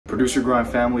Producer Grind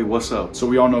family, what's up? So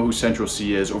we all know who Central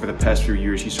Cee is. Over the past few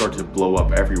years, he started to blow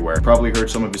up everywhere. Probably heard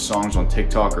some of his songs on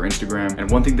TikTok or Instagram.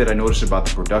 And one thing that I noticed about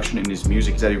the production in his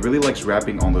music is that he really likes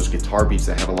rapping on those guitar beats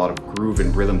that have a lot of groove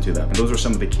and rhythm to them. And those are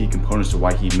some of the key components to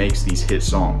why he makes these hit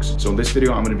songs. So in this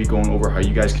video, I'm going to be going over how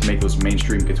you guys can make those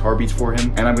mainstream guitar beats for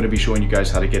him. And I'm going to be showing you guys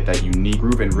how to get that unique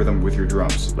groove and rhythm with your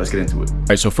drums. Let's get into it. All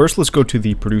right, so first let's go to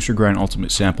the Producer Grind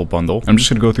Ultimate Sample Bundle. I'm just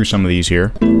going to go through some of these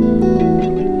here.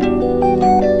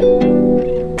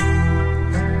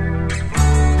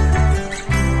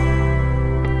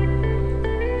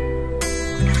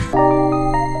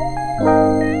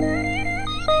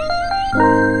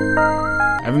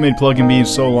 I haven't made plugin beats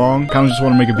in so long. Kinda just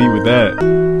want to make a beat with that.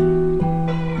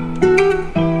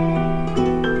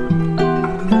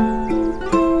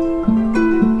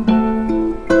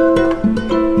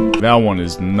 That one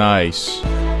is nice. You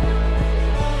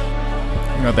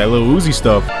got that little Uzi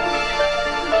stuff.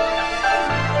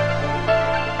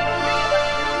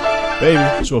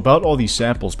 Baby. So about all these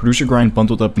samples, Producer Grind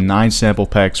bundled up 9 sample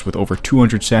packs with over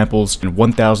 200 samples and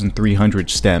 1,300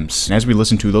 stems. And as we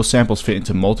listen to, those samples fit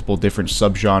into multiple different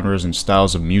subgenres and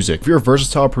styles of music. If you're a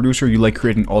versatile producer, you like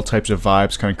creating all types of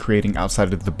vibes, kind of creating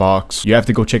outside of the box, you have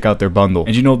to go check out their bundle.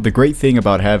 And you know, the great thing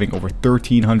about having over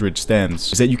 1,300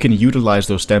 stems is that you can utilize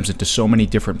those stems into so many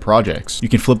different projects. You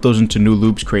can flip those into new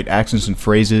loops, create accents and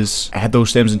phrases, add those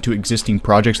stems into existing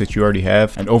projects that you already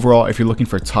have. And overall, if you're looking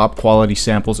for top quality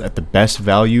samples at the best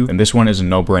value, and this one is a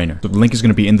no-brainer. So the link is going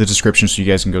to be in the description so you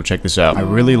guys can go check this out. I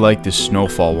really like this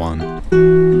snowfall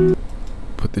one.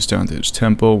 Put this down to its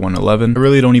tempo, 111. I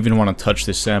really don't even want to touch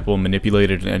this sample and manipulate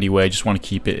it in any way. I just want to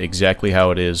keep it exactly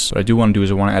how it is. What I do want to do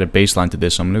is I want to add a bass line to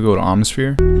this. So I'm going to go to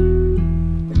Atmosphere.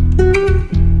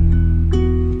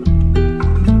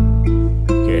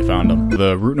 Okay, I found them.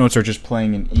 The root notes are just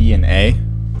playing in E and A.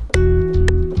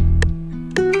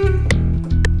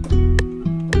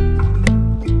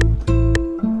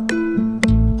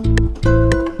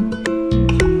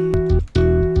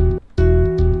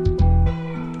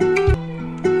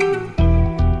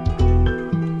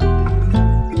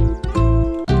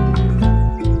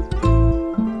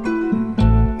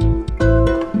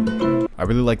 I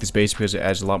really like this bass because it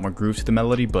adds a lot more groove to the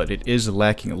melody, but it is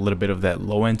lacking a little bit of that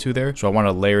low end to there. So I want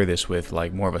to layer this with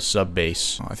like more of a sub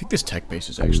bass. Oh, I think this tech bass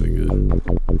is actually good.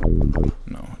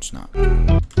 No, it's not.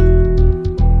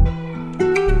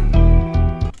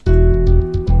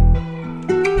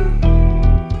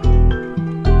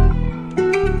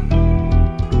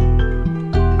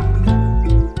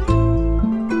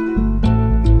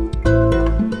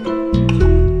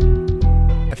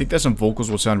 I think that some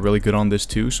vocals will sound really good on this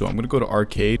too, so I'm gonna go to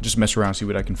Arcade, just mess around, see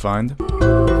what I can find.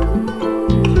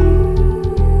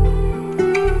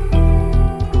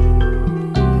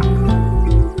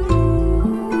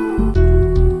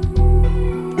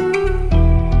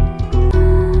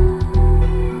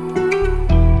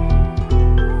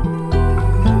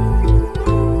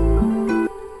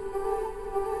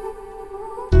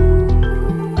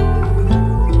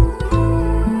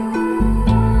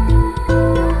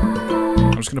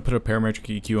 I'm just gonna put a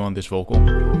parametric EQ on this vocal.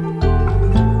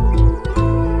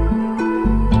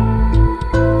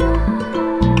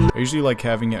 I usually like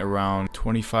having it around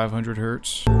 2500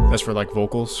 hertz. That's for like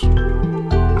vocals.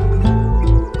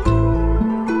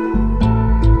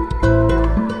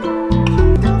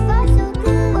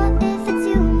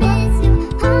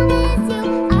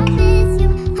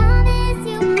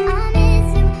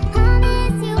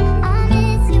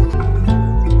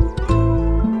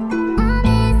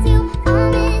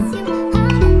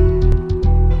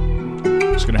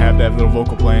 Gonna have that little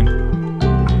vocal playing.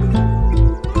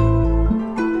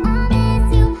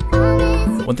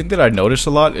 One thing that I notice a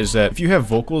lot is that if you have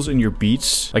vocals in your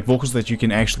beats, like vocals that you can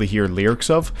actually hear lyrics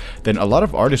of, then a lot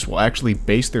of artists will actually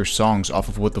base their songs off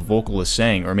of what the vocal is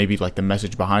saying, or maybe like the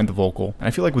message behind the vocal. And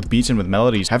I feel like with beats and with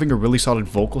melodies, having a really solid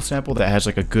vocal sample that has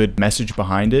like a good message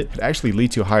behind it could actually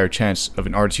lead to a higher chance of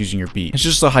an artist using your beat. It's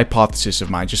just a hypothesis of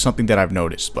mine, just something that I've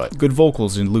noticed, but good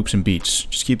vocals in loops and beats,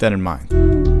 just keep that in mind.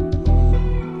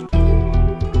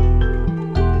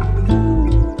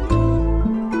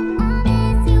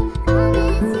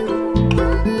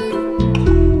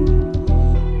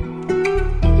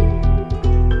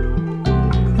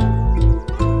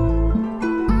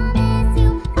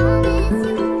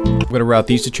 I'm gonna route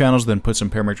these 2 channels, then put some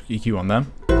parametric EQ on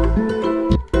them.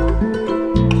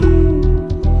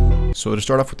 So to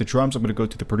start off with the drums, I'm going to go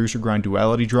to the ProducerGrind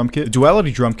Duality drum kit. The Duality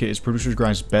drum kit is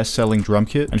ProducerGrind's best-selling drum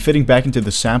kit, and fitting back into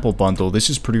the sample bundle, this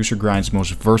is ProducerGrind's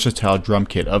most versatile drum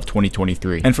kit of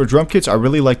 2023. And for drum kits, I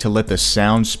really like to let the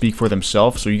sounds speak for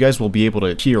themselves, so you guys will be able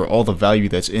to hear all the value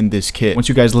that's in this kit. Once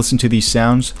you guys listen to these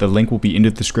sounds, the link will be in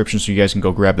the description so you guys can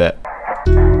go grab that.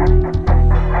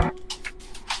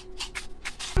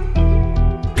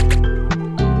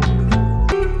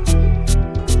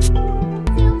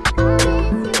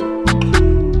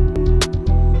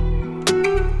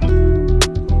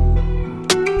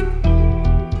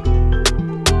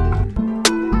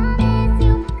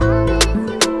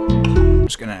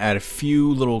 Gonna add a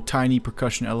few little tiny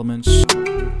percussion elements.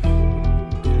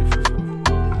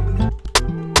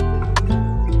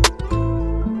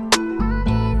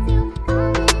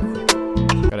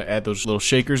 Gotta add those little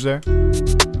shakers there.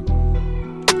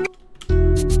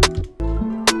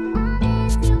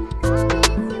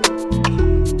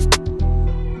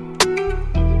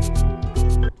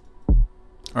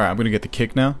 Alright, I'm gonna get the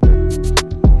kick now.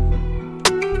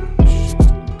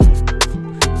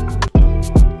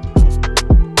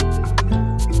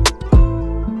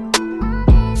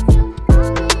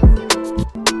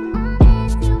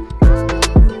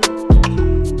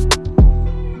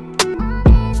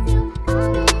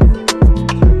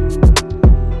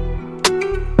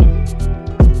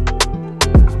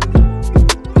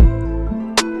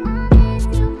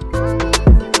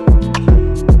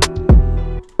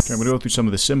 I'm going to go through some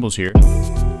of the cymbals here. I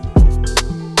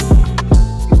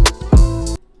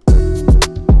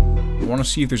want to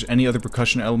see if there's any other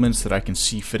percussion elements that I can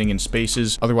see fitting in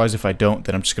spaces. Otherwise, if I don't,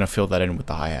 then I'm just going to fill that in with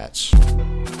the hi-hats.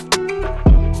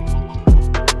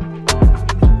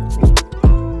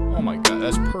 Oh my god,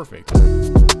 that's perfect.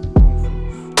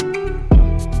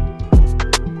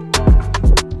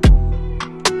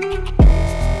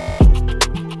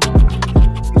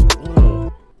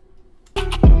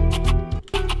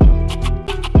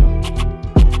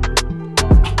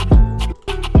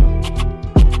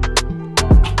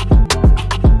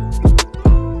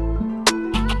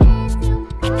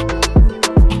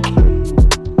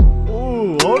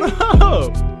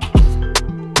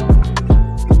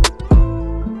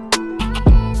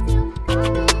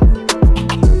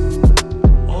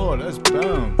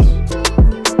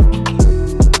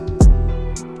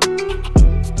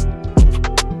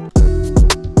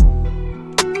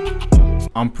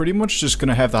 I'm pretty much just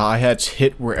gonna have the hi-hats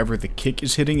hit wherever the kick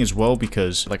is hitting as well,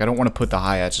 because like I don't want to put the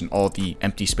hi-hats in all the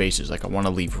empty spaces. Like I want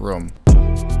to leave room.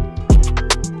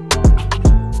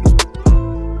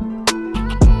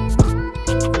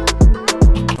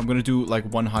 If I'm gonna do like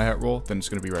one hi-hat roll, then it's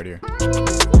gonna be right here.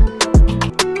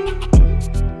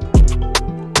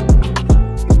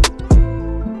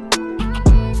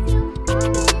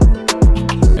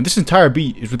 And this entire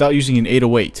beat is without using an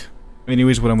 808.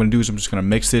 Anyways, what I'm going to do is I'm just going to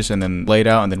mix this and then lay it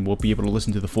out, and then we'll be able to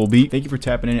listen to the full beat. Thank you for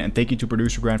tapping in, and thank you to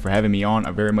ProducerGrind for having me on.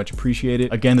 I very much appreciate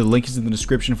it. Again, the link is in the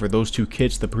description for those two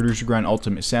kits, the ProducerGrind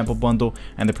Ultimate Sample Bundle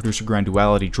and the ProducerGrind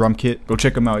Duality Drum Kit. Go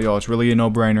check them out, y'all. It's really a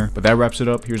no-brainer. But that wraps it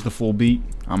up. Here's the full beat.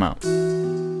 I'm out.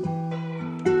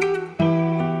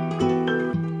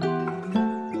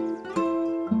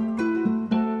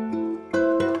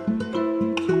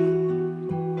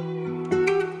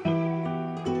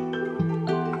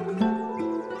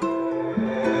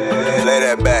 Lay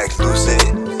that back, Lucent.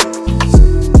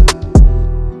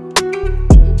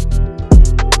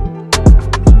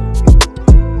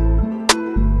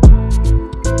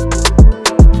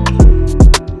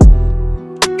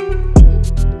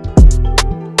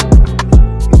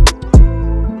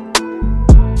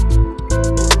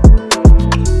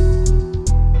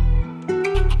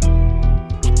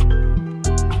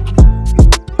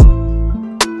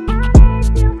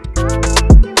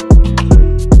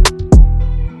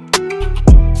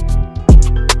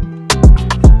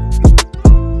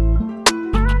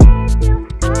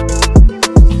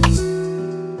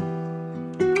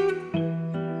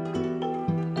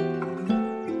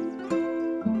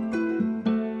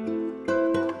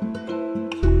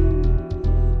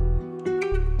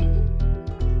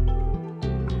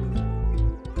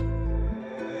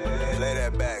 Lay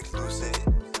that back, Lucent.